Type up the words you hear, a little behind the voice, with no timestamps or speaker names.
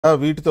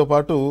వీటితో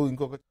పాటు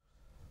ఇంకొక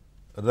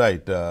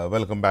right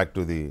welcome back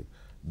to the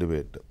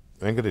debate.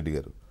 Venkatareddy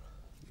గారు,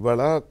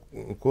 ఇవాళ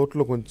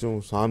కోర్టులో కొంచెం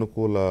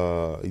సానుకూల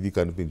ఇది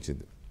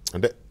కనిపించింది.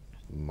 అంటే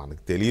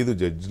మనకు తెలియదు,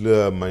 జడ్జిల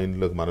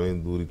మైండ్లోకి మనమేం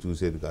దూరి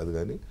చూసేది కాదు,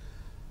 కానీ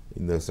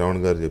ఇందాక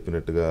శ్రవణ్ గారు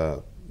చెప్పినట్టుగా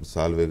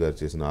సాల్వే గారు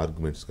చేసిన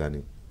ఆర్గ్యుమెంట్స్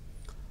కానీ,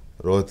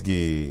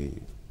 రోహత్కి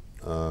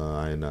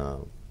ఆయన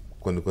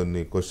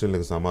కొన్ని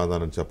క్వశ్చన్లకు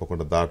సమాధానం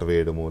చెప్పకుండా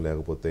దాటవేయడము,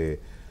 లేకపోతే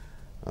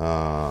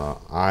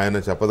ఆయన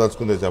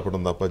చెప్పదలుచుకుందే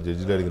చెప్పడం తప్ప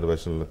జడ్జిలు అడిగిన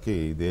ప్రశ్నలకి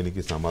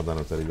దేనికి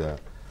సమాధానం సరిగా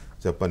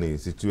చెప్పని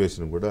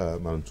సిచ్యువేషన్ కూడా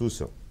మనం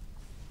చూసాం.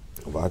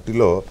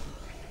 వాటిలో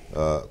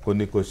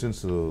కొన్ని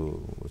క్వశ్చన్స్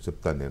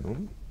చెప్తాను నేను.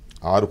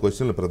 6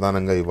 క్వశ్చన్లు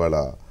ప్రధానంగా ఇవాళ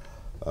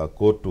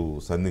కోర్టు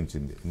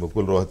సంధించింది.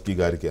 ముకుల్ రోహత్కి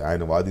గారికి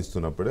ఆయన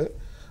వాదిస్తున్నప్పుడే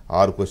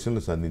 6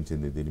 క్వశ్చన్లు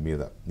సంధించింది దీని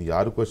మీద. ఈ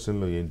 6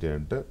 క్వశ్చన్లు ఏంటి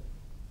అంటే,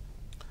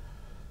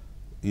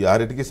 ఈ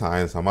 6టికి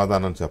ఆయన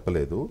సమాధానం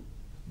చెప్పలేదు,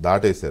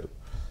 దాటేశారు.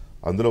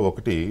 అందులో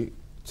ఒకటి,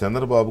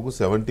 చంద్రబాబుకు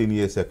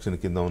 17A సెక్షన్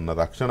కింద ఉన్న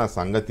రక్షణ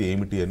సంగతి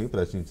ఏమిటి అని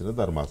ప్రశ్నించిన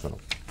ధర్మాసనం.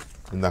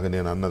 ఇందాక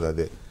నేను అన్నది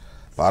అదే.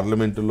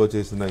 పార్లమెంటులో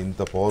చేసిన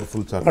ఇంత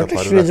పవర్ఫుల్ చట్ట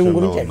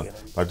పరిరక్షణలో ఉన్న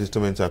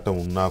పటిష్టమైన చట్టం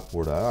ఉన్నా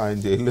కూడా ఆయన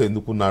జైల్లో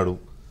ఎందుకున్నాడు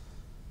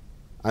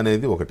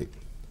అనేది ఒకటి.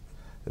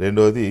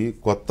 రెండవది,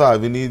 కొత్త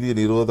అవినీతి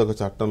నిరోధక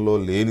చట్టంలో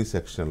లేని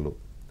సెక్షన్లు,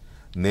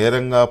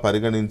 నేరంగా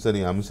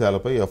పరిగణించని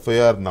అంశాలపై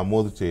ఎఫ్ఐఆర్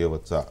నమోదు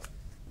చేయవచ్చా?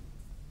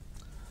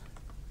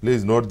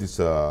 Please note this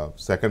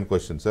second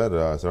question sir.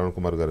 Shravan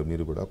Kumar గారు,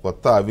 మీరు కూడా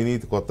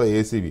కొత్త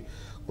ఏసీబీ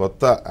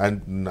కొత్త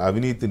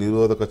అవినీతి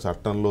నిరోధక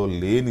చట్టంలో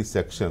లేని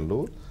సెక్షన్లు,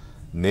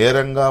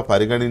 నేరంగా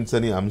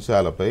పరిగణించని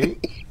అంశాలపై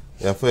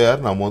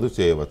ఎఫ్ఐఆర్ నమోదు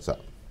చేయవచ్చా?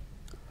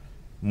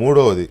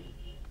 మూడవది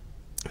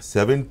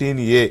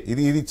 17A.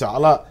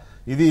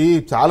 ఇది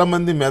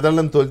చాలామంది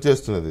మెదళ్ళను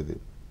తొలిచేస్తున్నది. ఇది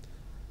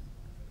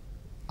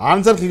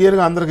ఆన్సర్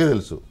క్లియర్గా అందరికీ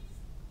తెలుసు,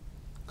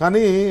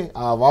 కానీ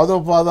ఆ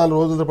వాదోపవాదాలు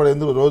రోజుల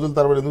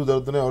తరబడి ఎందుకు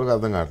జరుగుతున్నాయో ఎవరికి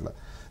అర్థం కావట్లేదు.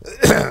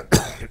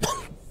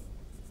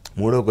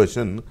 మూడో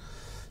క్వశ్చన్,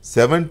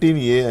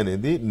 17A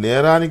అనేది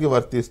నేరానికి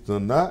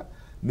వర్తిస్తుందా,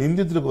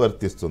 నిందితులకు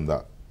వర్తిస్తుందా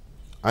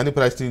అని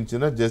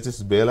ప్రశ్నించిన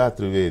జస్టిస్ బేలా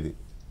త్రివేది.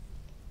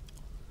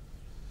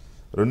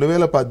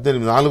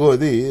 2018.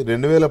 నాలుగవది,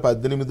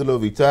 2018లో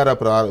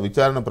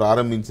విచారణ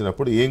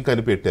ప్రారంభించినప్పుడు ఏం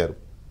కనిపెట్టారు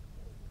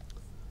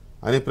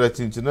అని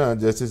ప్రశ్నించిన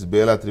జస్టిస్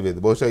బేలా త్రివేది.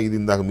 బహుశా ఇది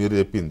ఇందాక మీరు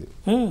చెప్పింది,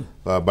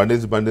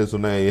 బండిల్స్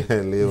ఉన్నాయి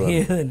లేవు.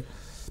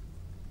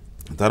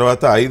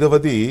 తర్వాత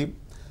 5వది,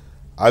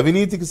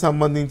 అవినీతికి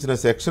సంబంధించిన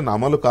సెక్షన్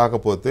అమలు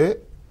కాకపోతే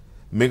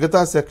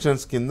మిగతా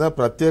సెక్షన్స్ కింద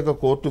ప్రత్యేక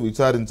కోర్టు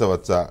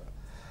విచారించవచ్చా,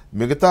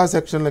 మిగతా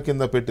సెక్షన్ల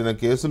కింద పెట్టిన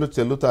కేసులు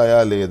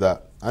చెల్లుతాయా లేదా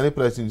అని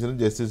ప్రశ్నించిన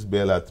జస్టిస్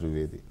బేలా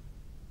త్రివేది.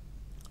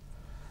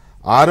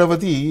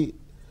 6వది,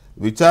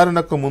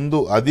 విచారణకు ముందు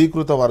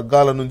అధీకృత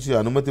వర్గాల నుంచి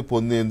అనుమతి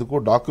పొందేందుకు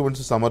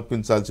డాక్యుమెంట్స్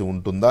సమర్పించాల్సి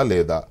ఉంటుందా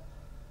లేదా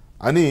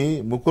అని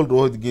ముకుల్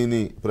రోహత్గిని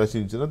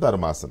ప్రశ్నించిన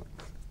ధర్మాసనం.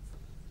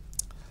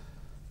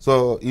 సో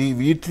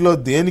వీటిలో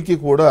దేనికి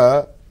కూడా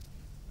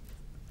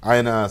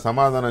ఆయన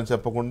సమాధానం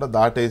చెప్పకుండా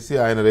దాటేసి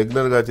ఆయన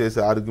రెగ్యులర్గా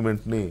చేసే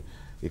ఆర్గ్యుమెంట్ని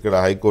ఇక్కడ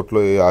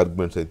హైకోర్టులో ఏ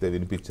ఆర్గ్యుమెంట్స్ అయితే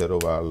వినిపించారో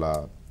వాళ్ళ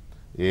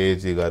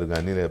ఏఏజీ గారు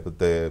కానీ,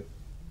 లేకపోతే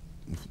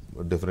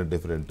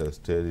డిఫరెంట్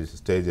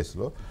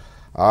స్టేజెస్లో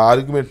ఆ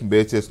ఆర్గ్యుమెంట్ని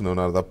బేస్ చేసుకుని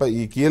ఉన్నారు తప్ప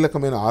ఈ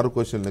కీలకమైన 6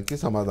 క్వశ్చన్లకి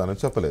సమాధానం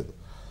చెప్పలేదు.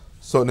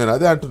 సో నేను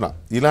అదే అంటున్నా,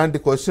 ఇలాంటి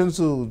క్వశ్చన్స్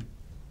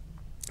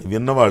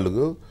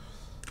విన్నవాళ్ళు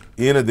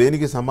ఈయన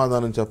దేనికి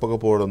సమాధానం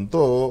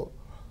చెప్పకపోవడంతో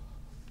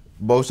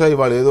బహుశా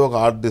ఇవాళ ఏదో ఒక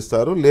ఆర్డర్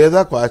ఇస్తారు,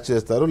 లేదా క్వాష్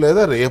చేస్తారు,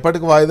 లేదా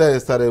రేపటికి వాయిదా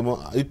వేస్తారేమో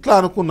ఇట్లా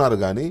అనుకున్నారు,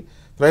 కానీ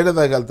ఫ్రైడే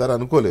దాకా వెళ్తారు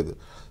అనుకోలేదు.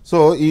 సో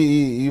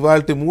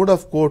ఇవాళ మూడ్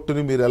ఆఫ్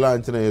కోర్టుని మీరు ఎలా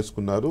అంచనా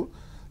వేసుకున్నారు?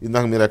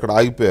 ఇందాక మీరు అక్కడ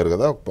ఆగిపోయారు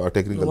కదా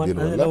టెక్నికల్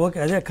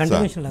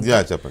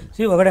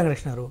చెప్పండి. ఒకటే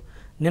కృష్ణారు,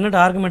 నిన్నటి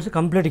ఆర్గ్యుమెంట్స్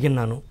కంప్లీట్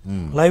విన్నాను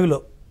లైవ్లో,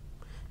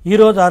 ఈ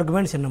రోజు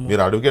ఆర్గ్యుమెంట్స్ విన్నాము.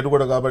 మీరు అడ్వకేట్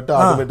కూడా కాబట్టి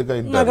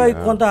ఆటోమేటిక్గా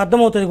కొంత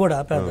అర్థమవుతుంది కూడా.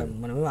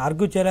 మనం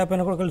ఆర్గ్యూ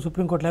చేయలేకపోయినా కూడా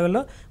సుప్రీంకోర్టు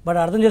లెవెల్లో, బట్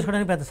అర్థం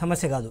చేసుకోవడానికి పెద్ద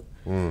సమస్య కాదు.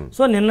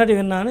 సో నిన్నటి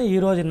విన్నాను, ఈ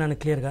రోజు విన్నాను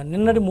క్లియర్గా.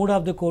 నిన్నటి మూడ్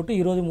ఆఫ్ ది కోర్టు,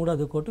 ఈ రోజు mood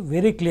of the court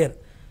very clear.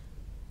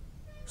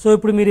 So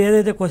ఇప్పుడు మీరు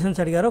ఏదైతే క్వశ్చన్స్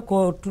అడిగారో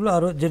కోర్టులో ఆ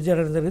రోజు జడ్జి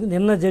అడగడం జరిగింది.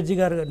 నిన్న జడ్జి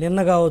గారు, నిన్న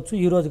కావచ్చు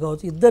ఈ రోజు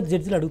కావచ్చు, ఇద్దరు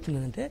జడ్జిలు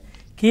అడుగుతుందంటే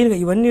క్లియర్గా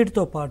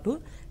ఇవన్నిటితో పాటు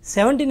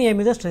 17A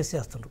మీద స్ట్రెస్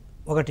చేస్తున్నారు.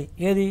 ఒకటి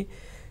ఏది,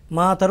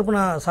 మా తరపున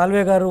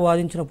సాల్వే గారు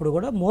వాదించినప్పుడు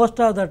కూడా most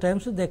of the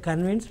times they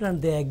convinced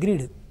and they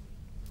agreed.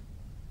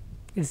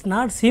 It's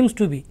not seems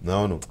to be.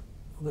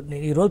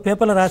 ఈరోజు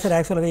పేపర్లో రాశారు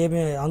యాక్చువల్గా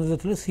ఏమి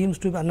ఆంధ్రజ్యోతిలో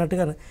సీమ్స్ టు బి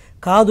అన్నట్టుగా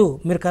కాదు.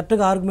 మీరు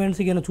కరెక్ట్గా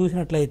ఆర్గ్యుమెంట్స్ కింద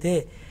చూసినట్లయితే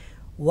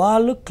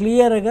వాళ్ళు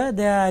క్లియర్గా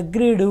దే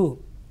అగ్రీడ్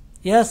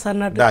ఎస్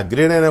అన్నట్టు.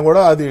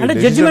 అంటే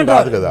జడ్జిమెంట్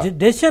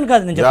డెసిషన్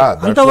కాదు నేను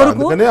చెప్పాను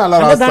అంతవరకు.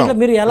 దాంట్లో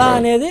మీరు ఎలా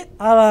అనేది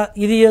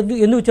ఇది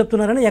ఎందుకు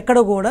చెప్తున్నారని ఎక్కడ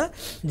కూడా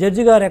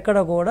జడ్జి గారు ఎక్కడ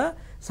కూడా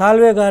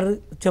సాల్వే గారు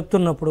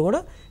చెప్తున్నప్పుడు కూడా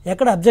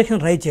ఎక్కడ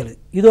అబ్జెక్షన్ రైజ్ చేయలేదు.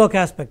 ఇది ఒక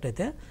ఆస్పెక్ట్.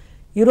 అయితే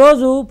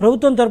ఈరోజు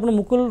ప్రభుత్వం తరపున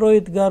ముకుల్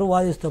రోహిత్ గారు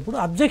వాదిస్తున్నప్పుడు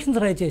అబ్జెక్షన్స్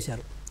రైజ్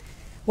చేశారు.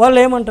 వాళ్ళు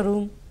ఏమంటారు,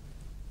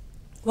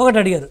 ఒకటి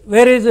అడిగారు,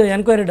 వేర్ ఈజ్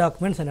ఎంక్వైరీ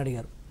డాక్యుమెంట్స్ అని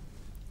అడిగారు.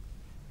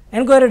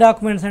 ఎంక్వైరీ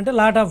డాక్యుమెంట్స్ అంటే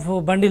లాట్ ఆఫ్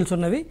బండిల్స్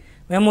ఉన్నవి,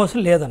 మెమోస్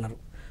లేదన్నారు.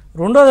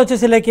 రెండోది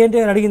వచ్చేసి లైక్ ఏంటి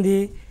అడిగింది,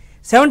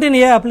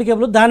 17A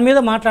అప్లికేబుల్ దాని మీద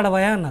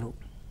మాట్లాడబోయా అన్నారు.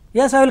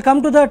 Yes I will come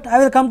to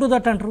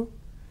that అంటారు.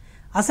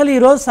 అసలు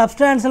ఈరోజు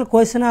substantial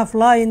question of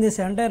law in this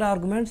entire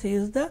arguments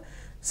is the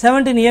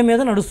 17A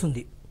మీద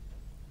నడుస్తుంది.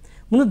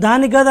 ముందు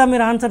దానికి కదా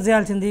మీరు ఆన్సర్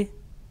చేయాల్సింది.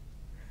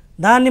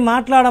 దాన్ని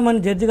మాట్లాడమని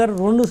జడ్జి గారు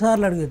 2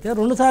 సార్లు అడిగితే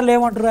 2 సార్లు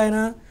ఏమంటారు ఆయన,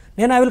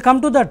 నేను I will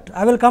come to that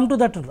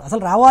అంటారు.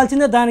 అసలు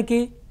రావాల్సిందే దాని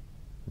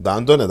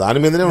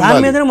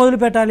మీదనే మొదలు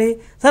పెట్టాలి.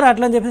 సరే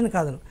అట్లా అని చెప్పేసి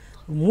కాదు.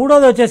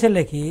 మూడోది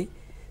వచ్చేసరికి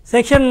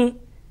సెక్షన్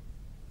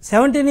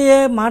 17A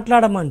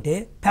మాట్లాడమంటే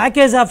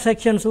package of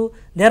sections,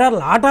 there are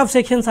lot of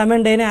sections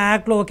amend అయినా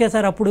యాక్ట్లో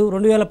ఒకేసారి అప్పుడు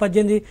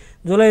 2018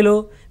 జూలైలో,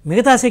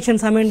 మిగతా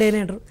సెక్షన్స్ అమెండ్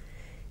అయినాయి అంటారు.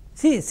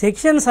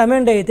 సెక్షన్స్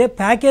అమెండ్ అయితే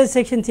ప్యాకేజ్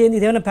సెక్షన్స్ ఏంది,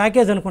 ఇదేమైనా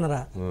ప్యాకేజ్ అనుకున్నారా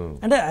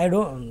అంటే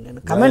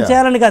నేను కమెంట్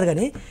చేయాలని కాదు,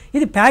 కానీ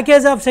ఇది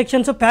ప్యాకేజ్ ఆఫ్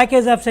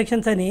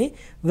సెక్షన్స్ అని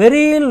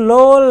very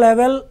low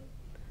level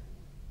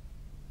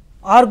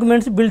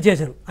arguments build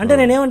చేశారు. అంటే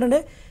నేనేమంటే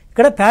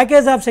ఇక్కడ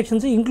package of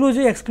sections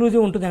inclusive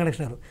exclusive ఉంటుంది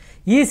వెంకటేశ్వర.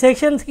 ఈ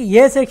సెక్షన్స్కి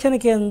ఏ సెక్షన్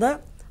కింద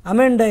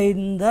అమెండ్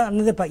అయిందా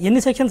అనేది,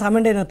 ఎన్ని సెక్షన్స్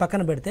అమెండ్ అయినది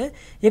పక్కన పెడితే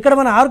ఇక్కడ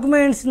మన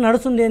ఆర్గ్యుమెంట్స్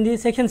నడుస్తుంది ఏంది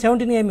సెక్షన్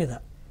 17A మీద.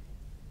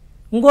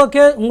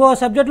 ఇంకో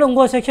సబ్జెక్ట్లో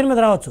ఇంకో సెక్షన్ మీద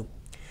రావచ్చు.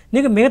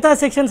 నీకు మిగతా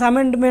సెక్షన్స్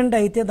అమెండ్మెంట్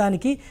అయితే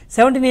దానికి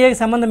 17Aకి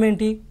సంబంధం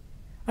ఏంటి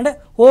అంటే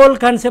హోల్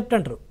కాన్సెప్ట్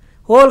అంటారు.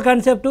 Whole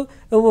concept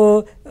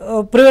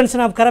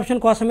prevention of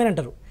corruption కోసమే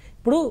అంటారు.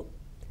 ఇప్పుడు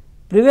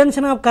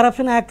ప్రివెన్షన్ ఆఫ్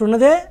కరప్షన్ యాక్ట్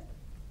ఉన్నదే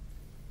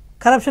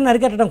కరప్షన్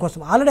అరికట్టడం కోసం.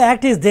 Already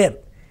act is there.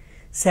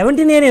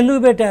 17A ఎందుకు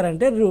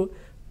పెట్టారంటే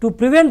to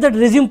prevent that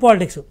regime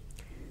politics.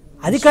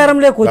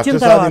 అధికారంలోకి వచ్చిన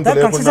తర్వాత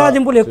కక్ష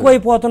సాధింపులు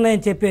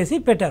ఎక్కువైపోతున్నాయని చెప్పేసి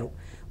పెట్టారు.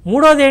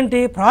 మూడోది ఏంటి,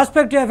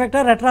 ప్రాస్పెక్టివ్ ఎఫెక్ట్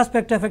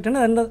రెట్రాస్పెక్టివ్ ఎఫెక్ట్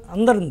అనేది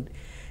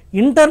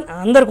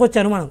అందరికి వచ్చే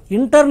అనుమానం.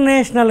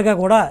 ఇంటర్నేషనల్గా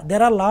కూడా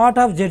there are lot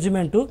of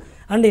judgement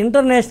and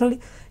international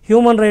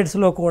human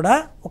రైట్స్లో కూడా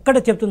ఒక్కటే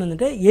చెప్తుంది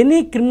ఏంటంటే ఎనీ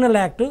క్రిమినల్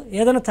యాక్ట్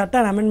ఏదైనా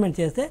చట్టాన్ని అమెండ్మెంట్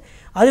చేస్తే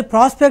అది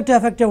ప్రాస్పెక్టివ్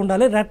ఎఫెక్టే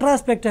ఉండాలి,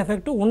 రెట్రాస్పెక్టివ్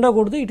ఎఫెక్ట్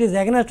ఉండకూడదు. It is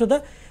against the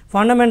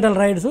fundamental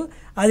rights.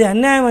 అది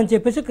అన్యాయం అని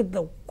చెప్పేసి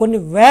కొన్ని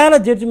వేల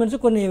జడ్జిమెంట్స్,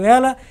 కొన్ని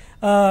వేల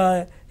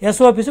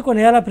SOPs,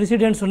 కొన్ని వేల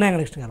ప్రెసిడెంట్స్ ఉన్నాయి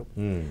కృష్ణ గారు.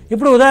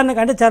 ఇప్పుడు ఉదాహరణకు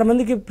అంటే చాలా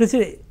మందికి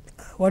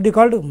what you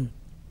called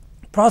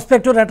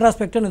prospective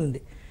retrospective అనేది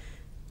ఉంది.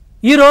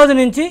 ఈ రోజు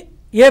నుంచి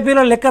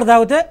ఏపీలో లిక్కర్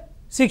తాగితే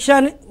శిక్ష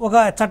అని ఒక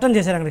చట్టం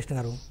చేశారు కృష్ణ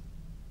గారు.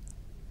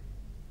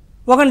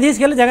 ఒకరిని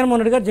తీసుకెళ్ళి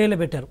జగన్మోహన్ రెడ్డి గారు జైల్లో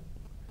పెట్టారు.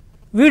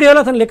 వీడియోలో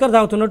అతను లిక్కర్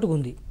తాగుతున్నట్టుగా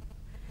ఉంది.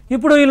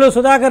 ఇప్పుడు వీళ్ళు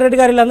సుధాకర్ రెడ్డి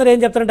గారు వీళ్ళందరూ ఏం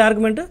చెప్తారంటే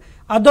ఆర్గ్యుమెంట్,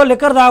 అద్దో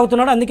లిక్కర్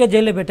తాగుతున్నాడు అందుకే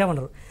జైల్లో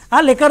పెట్టామన్నారు. ఆ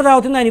లిక్కర్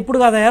తాగుతుంది ఆయన ఇప్పుడు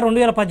కాదయా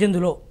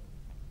 2018లో,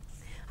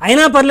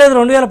 అయినా పర్లేదు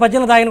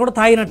 2018 తాగిన కూడా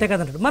తాగినట్టే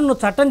కదంటాడు. మరి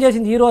నువ్వు చట్టం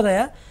చేసింది ఈ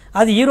రోజయా,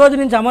 అది ఈ రోజు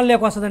నుంచి అమలు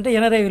లేకొస్తుందంటే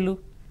ఎనరే వీళ్ళు.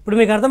 ఇప్పుడు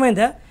మీకు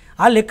అర్థమైందా,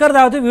 ఆ లిక్కర్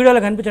తాగితే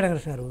వీడియోలో కనిపించాడు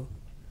కృష్ణ గారు.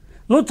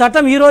 నువ్వు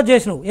చట్టం ఈ రోజు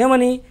చేసినావు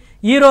ఏమని,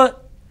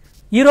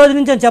 ఈ రోజు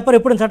నుంచి అని చెప్పరు.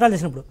 ఎప్పుడు చట్టాలు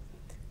చేసినప్పుడు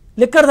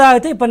లిక్కర్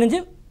తాగితే ఇప్పటి నుంచి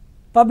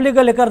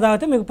పబ్లిక్గా లిక్కర్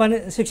తాగితే మీకు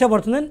శిక్ష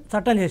పడుతుందని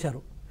చట్టం చేశారు.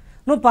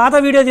 నువ్వు పాత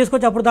వీడియో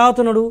తీసుకొచ్చి అప్పుడు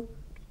తాగుతున్నాడు,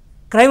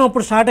 క్రైమ్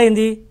అప్పుడు స్టార్ట్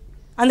అయింది,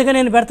 అందుకని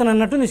నేను పెడతాను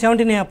అన్నట్టు నీ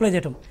 17A అప్లై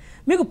చేయటం.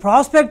 మీకు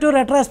ప్రాస్పెక్టివ్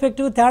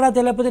రెట్రాస్పెక్టివ్ తేడా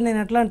తెలియకపోతే నేను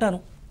ఎట్లా అంటాను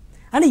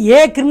అని ఏ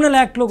క్రిమినల్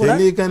యాక్ట్లో కూడా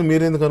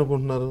మీరు ఎందుకు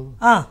అనుకుంటున్నారు,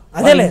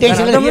 అదే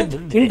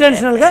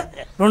ఇంటెన్షనల్గా.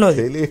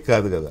 రెండోది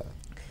కాదు కదా,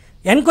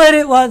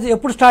 ఎంక్వైరీ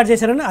ఎప్పుడు స్టార్ట్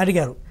చేశారని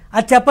అడిగారు,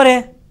 అది చెప్పరే.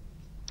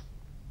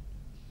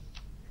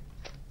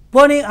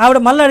 పోనీ ఆవిడ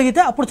మళ్ళీ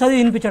అడిగితే అప్పుడు చదివి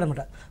వినిపించాడు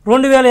అనమాట.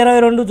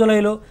 2022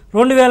 జూలైలో,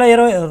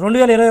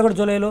 2021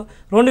 జూలైలో,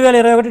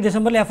 2021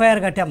 డిసెంబర్లో FIR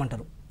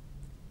కట్టామంటారు.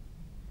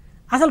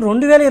 అసలు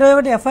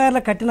 2021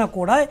 FIRలో కట్టినా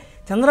కూడా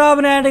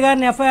చంద్రబాబు నాయుడు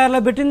గారిని FIRలో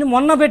పెట్టింది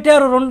మొన్న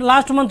పెట్టారు,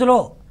 లాస్ట్ మంత్లో.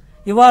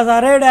 ఈ వాజ్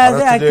అరెస్ట్ యాజ్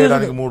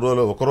అక్యూజ్డ్ 3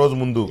 రోజులు, ఒక రోజు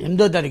ముందు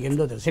 8వ తారీఖు.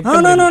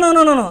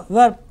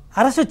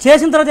 అరెస్ట్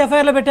చేసిన తర్వాత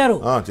FIRలో పెట్టారు.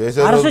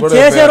 అరెస్ట్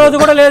చేసే రోజు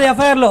కూడా లేదు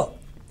FIRలో.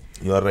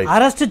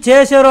 అరెస్ట్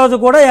చేసే రోజు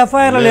కూడా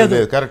FIRలో లేదు.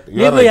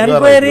 మీకు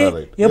ఎంక్వైరీ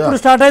ఎప్పుడు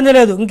స్టార్ట్ అయిందో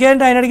లేదు.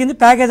 ఇంకేంటి ఆయన అడిగింది,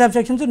 package of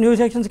sections, new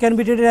sections can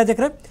be treated as a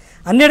crime.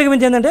 అన్నిటికి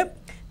మించి ఏంటంటే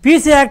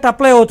PC యాక్ట్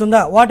అప్లై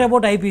అవుతుందా, వాట్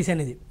అబౌట్ IPC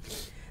అనేది.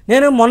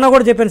 నేను మొన్న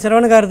కూడా చెప్పాను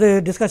శ్రవణ్ గారి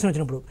డిస్కషన్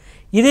వచ్చినప్పుడు,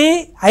 ఇది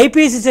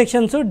IPC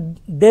sections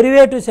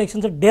derivative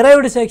sections,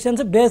 derived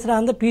sections based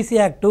on the PC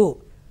act.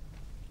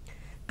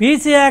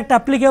 PC act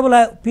applicable,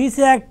 PC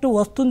act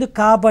వస్తుంది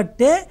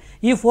కాబట్టే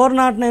ఈ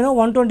 409,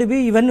 120B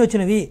ఇవన్నీ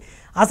వచ్చినవి.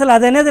 అసలు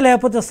అదనేది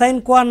లేకపోతే సైన్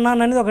క్వాన్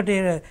నాన్ అనేది ఒకటి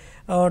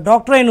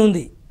డాక్ట్రైన్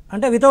ఉంది,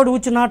 అంటే వితౌట్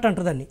విచ్ నాట్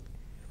అంటుందని.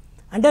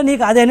 అంటే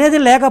నీకు అది అనేది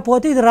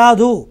లేకపోతే ఇది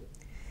రాదు.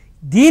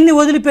 దీన్ని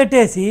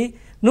వదిలిపెట్టేసి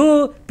నువ్వు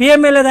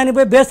PMLA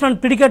దానిపై based on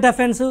predicate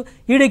offence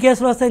ED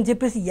కేసులు వస్తాయని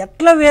చెప్పేసి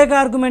ఎట్లా వేగ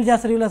ఆర్గ్యుమెంట్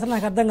చేస్తారు వీళ్ళు, అసలు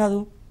నాకు అర్థం కాదు.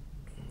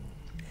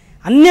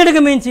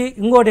 అన్నిటికి మించి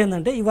ఇంకోటి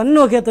ఏంటంటే ఇవన్నీ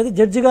ఒకేతుంది.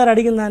 జడ్జి గారు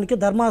అడిగిన దానికి,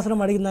 ధర్మాసనం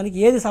అడిగిన దానికి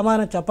ఏది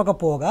సమానం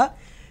చెప్పకపోగా,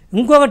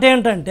 ఇంకొకటి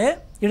ఏంటంటే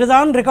it is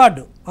on record,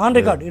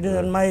 it is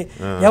my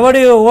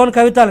ఎవడి ఓన్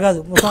కవితలు కాదు,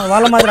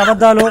 వాళ్ళ మాదిరి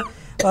అబద్ధాలు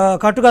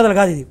కట్టుకథలు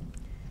కాదు. ఇది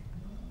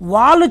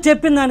వాళ్ళు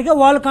చెప్పిన దానికే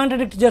వాళ్ళు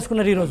కాంట్రాడిక్ట్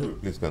చేసుకున్నారు ఈరోజు.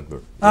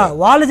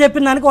 వాళ్ళు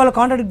చెప్పిన దానికి వాళ్ళు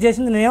కాంట్రాడిక్ట్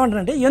చేసింది. నేను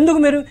ఏమంటానంటే, ఎందుకు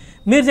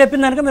మీరు చెప్పిన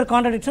దానికే మీరు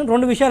కాంట్రాడిక్షన్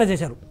 2 విషయాలు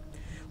చేశారు.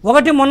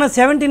 ఒకటి, మొన్న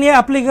 17A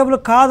అప్లికేబుల్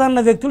కాదన్న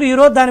వ్యక్తులు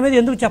ఈరోజు దాని మీద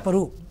ఎందుకు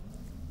చెప్పరు?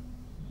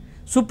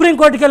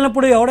 సుప్రీంకోర్టుకి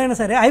వెళ్ళినప్పుడు ఎవడైనా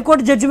సరే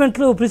హైకోర్టు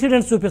జడ్జిమెంట్లు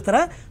ప్రెసిడెంట్స్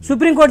చూపిస్తారా,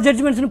 సుప్రీంకోర్టు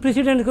జడ్జిమెంట్స్ని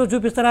ప్రెసిడెంట్కి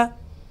చూపిస్తారా,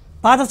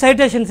 పాత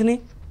సైటేషన్స్ని?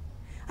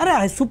 అరే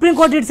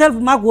సుప్రీంకోర్టు ఇట్ సెల్ఫ్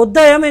మాకు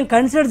వద్దాయో మేము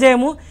కన్సిడర్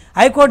చేయము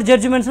హైకోర్టు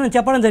జడ్జిమెంట్స్ అని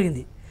చెప్పడం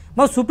జరిగింది.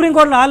 మాకు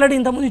సుప్రీంకోర్టులో ఆల్రెడీ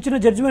ఇంతకుముందు ఇచ్చిన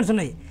జడ్జిమెంట్స్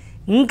ఉన్నాయి.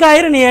 ఇంకా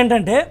ఐరన్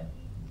ఏంటంటే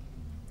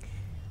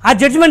ఆ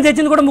జడ్జిమెంట్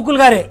తెచ్చింది కూడా ముకుల్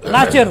గారే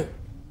లాస్ట్ ఇయర్.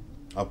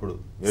 అప్పుడు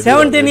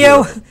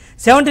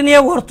 17A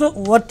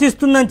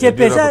వర్తిస్తుందని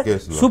చెప్పేసి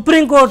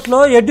సుప్రీంకోర్టులో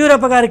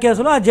యడ్యూరప్ప గారి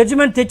కేసులో ఆ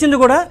జడ్జిమెంట్ తెచ్చింది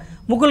కూడా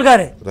ముకుల్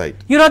గారే.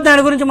 ఈరోజు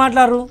దాని గురించి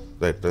మాట్లాడరు.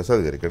 రైట్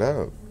ప్రసాద్ గారు, ఇక్కడ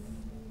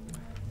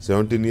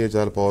 17A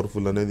చాలా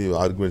పవర్ఫుల్ అనేది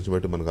ఆర్గ్యుమెంట్స్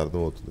బట్టి మనకు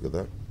అర్థమవుతుంది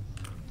కదా.